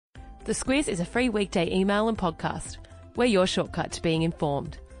The Squiz is a free weekday email and podcast. We're your shortcut to being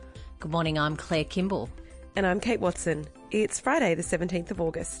informed. Good morning, I'm Claire Kimball. And I'm Kate Watson. It's Friday the 17th of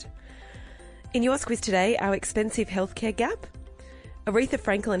August. In your Squiz today, our expensive healthcare gap. Aretha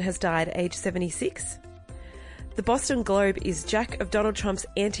Franklin has died at age 76. The Boston Globe is jack of Donald Trump's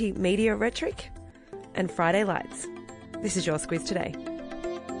anti-media rhetoric. And Friday Lights. This is your Squiz today.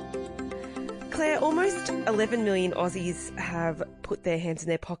 Claire, almost 11 million Aussies have put their hands in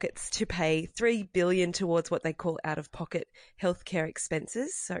their pockets to pay $3 billion towards what they call out-of-pocket healthcare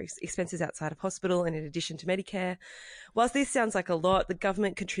expenses, so expenses outside of hospital and in addition to Medicare. Whilst this sounds like a lot, the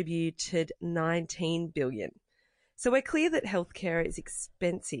government contributed $19 billion. So we're clear that healthcare is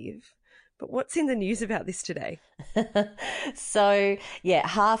expensive. But what's in the news about this today? So,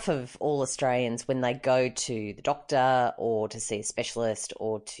 half of all Australians, when they go to the doctor or to see a specialist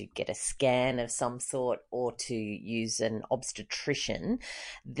or to get a scan of some sort or to use an obstetrician,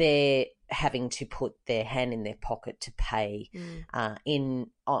 they're having to put their hand in their pocket to pay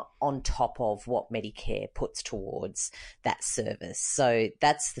on top of what Medicare puts towards that service. So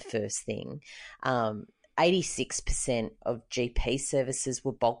that's the first thing. 86% of GP services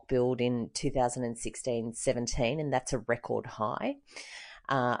were bulk billed in 2016-17, and that's a record high.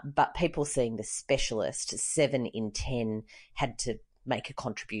 But people seeing the specialist, 7 in 10 had to make a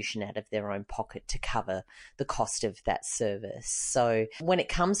contribution out of their own pocket to cover the cost of that service. So when it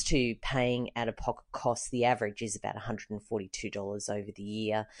comes to paying out-of-pocket costs, the average is about $142 over the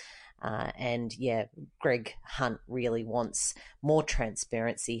year. Greg Hunt really wants more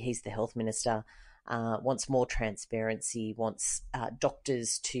transparency. He's the health minister. Wants more transparency, wants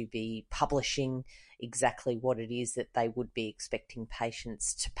doctors to be publishing exactly what it is that they would be expecting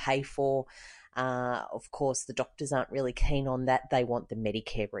patients to pay for. Of course, the doctors aren't really keen on that. They want the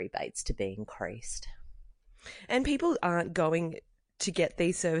Medicare rebates to be increased. And people aren't going to get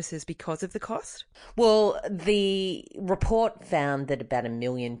these services because of the cost? Well, the report found that about 1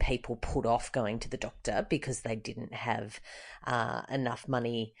 million people put off going to the doctor because they didn't have enough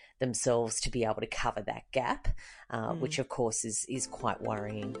money themselves to be able to cover that gap, which of course is quite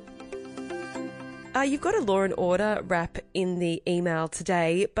worrying. You've got a Law and Order wrap in the email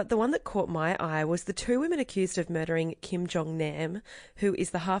today, but the one that caught my eye was the 2 women accused of murdering Kim Jong-nam, who is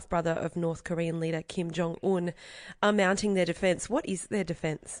the half-brother of North Korean leader Kim Jong-un, are mounting their defence. What is their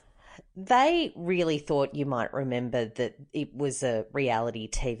defence? They really thought you might remember that it was a reality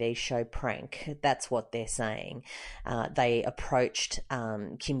TV show prank. That's what they're saying. They approached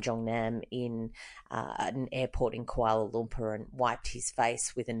Kim Jong-nam in an airport in Kuala Lumpur and wiped his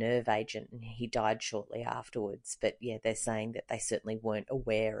face with a nerve agent, and he died shortly afterwards. But they're saying that they certainly weren't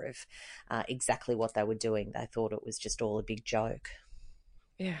aware of exactly what they were doing. They thought it was just all a big joke.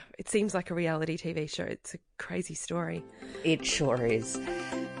 Yeah, it seems like a reality TV show. It's a crazy story. It sure is.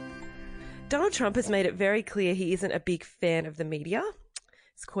 Donald Trump has made it very clear he isn't a big fan of the media.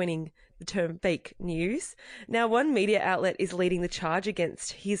 He's coining the term fake news. Now, one media outlet is leading the charge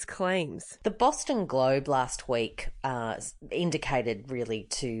against his claims. The Boston Globe last week indicated really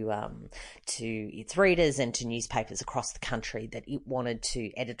to its readers and to newspapers across the country that it wanted to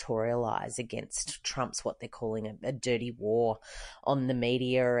editorialise against Trump's what they're calling a dirty war on the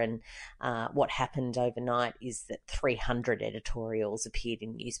media. And what happened overnight is that 300 editorials appeared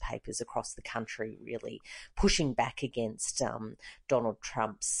in newspapers across the country, really pushing back against Donald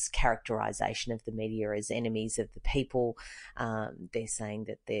Trump's characterisation of the media as enemies of the people. They're saying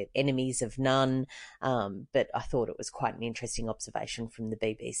that they're enemies of none. But I thought it was quite an interesting observation from the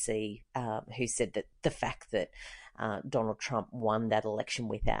BBC, who said that the fact that Donald Trump won that election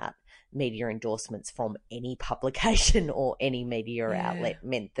without media endorsements from any publication or any media outlet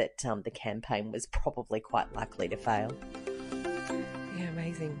meant that the campaign was probably quite likely to fail. Yeah,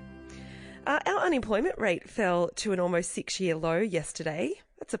 amazing. Our unemployment rate fell to an almost 6-year low yesterday.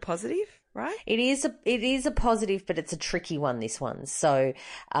 That's a positive, right? It is a positive, but it's a tricky one, this one. So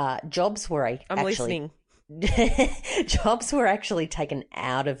jobs were listening. Jobs were actually taken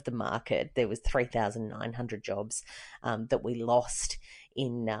out of the market. There was 3,900 jobs that we lost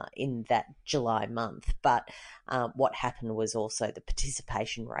in that July month. But what happened was also the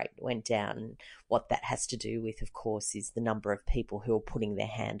participation rate went down. And what that has to do with, of course, is the number of people who are putting their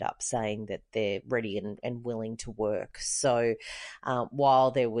hand up saying that they're ready and willing to work. So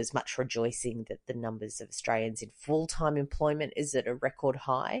while there was much rejoicing that the numbers of Australians in full-time employment is at a record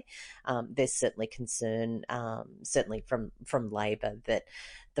high, there's certainly concern, certainly from Labor, that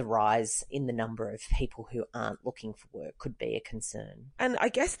the rise in the number of people who aren't looking for work could be a concern. And I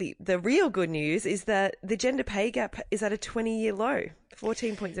guess the real good news is that the gender pay gap is at a 20-year low.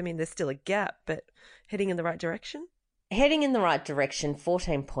 14 points, I mean, there's still a gap, but heading in the right direction? heading in the right direction.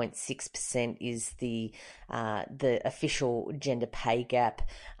 14.6% is the official gender pay gap.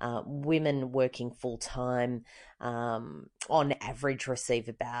 Women working full time on average receive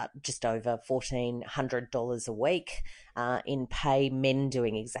about just over $1,400 a week in pay. Men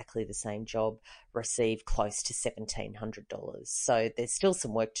doing exactly the same job receive close to $1,700. So there's still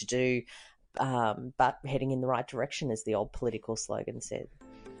some work to do, but heading in the right direction, as the old political slogan said.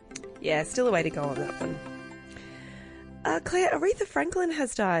 Yeah, still a way to go on that one. Claire, Aretha Franklin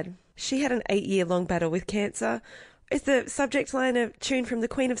has died. She had an 8-year-long battle with cancer. Is the subject line a tune from the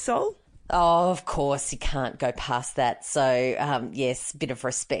Queen of Soul? Oh, of course, you can't go past that. So, yes, bit of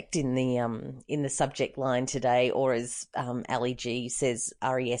respect in the subject line today, or as Ali G says,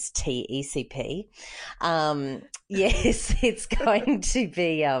 RESTECP. Yes, it's going to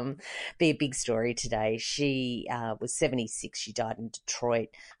be a big story today. She was 76. She died in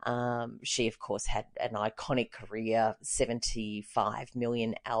Detroit. She, of course, had an iconic career, 75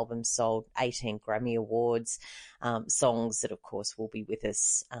 million albums sold, 18 Grammy Awards, songs that, of course, will be with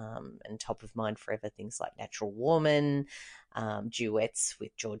us and top of mind forever, things like Natural Woman, duets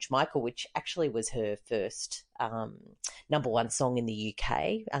with George Michael, which actually was her first #1 song in the UK.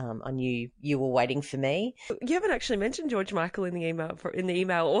 I knew you were waiting for me. You haven't actually mentioned George Michael in the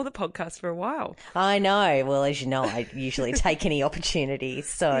email or the podcast for a while. I know. Well, as you know, I usually take any opportunity.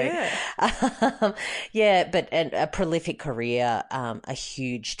 So, yeah, but a prolific career, a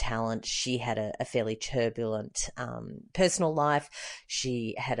huge talent. She had a fairly turbulent personal life.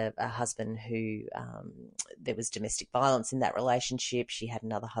 She had a husband who there was domestic violence in that relationship. She had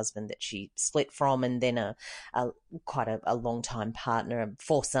another husband that she split from, and then quite a long-time partner,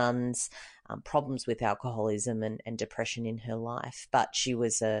 4 sons, problems with alcoholism and depression in her life. But she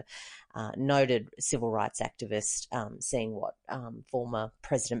was a noted civil rights activist, seeing what former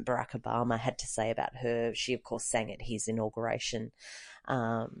President Barack Obama had to say about her. She, of course, sang at his inauguration,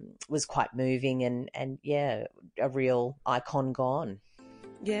 was quite moving, and yeah, a real icon gone.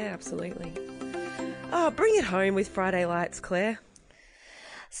 Yeah, absolutely. Oh, bring it home with Friday Lights, Claire.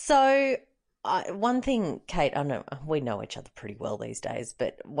 So one thing, Kate, I know we know each other pretty well these days,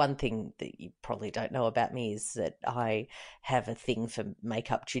 but one thing that you probably don't know about me is that I have a thing for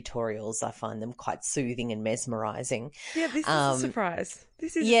makeup tutorials. I find them quite soothing and mesmerising. Yeah, this is a surprise.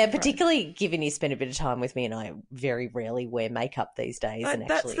 Particularly given you spend a bit of time with me, and I very rarely wear makeup these days. And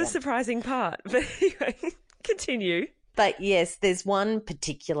that's the surprising part. But anyway, continue. But yes, there's one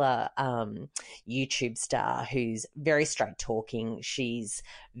particular YouTube star who's very straight talking. She's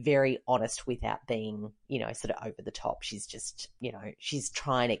very honest without being, sort of over the top. She's just, she's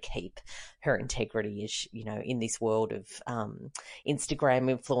trying to keep her integrity, in this world of Instagram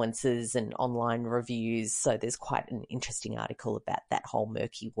influencers and online reviews. So there's quite an interesting article about that whole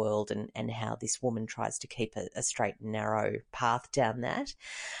murky world and how this woman tries to keep a straight and narrow path down that.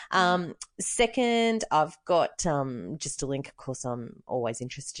 Second, I've got just a link. Of course, I'm always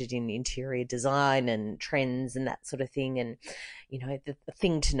interested in interior design and trends and that sort of thing. And, the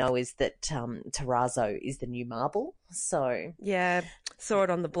thing to know is that terrazzo is the new marble. So yeah, saw it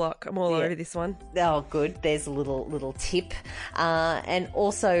on the block. I'm all over this one. Oh, good. There's a little tip. And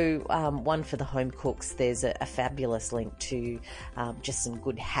also one for the home cooks. There's a fabulous link to just some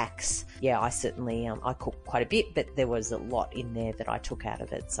good hacks. Yeah, I certainly, I cook quite a bit, but there was a lot in there that I took out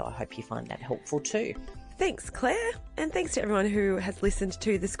of it. So I hope you find that helpful too. Thanks, Claire. And thanks to everyone who has listened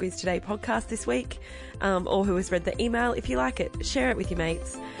to the Squiz Today podcast this week, or who has read the email. If you like it, share it with your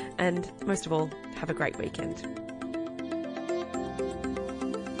mates. And most of all, have a great weekend.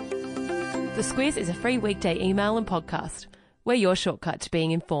 The Squiz is a free weekday email and podcast. We're your shortcut to being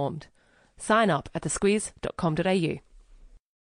informed. Sign up at thesquiz.com.au.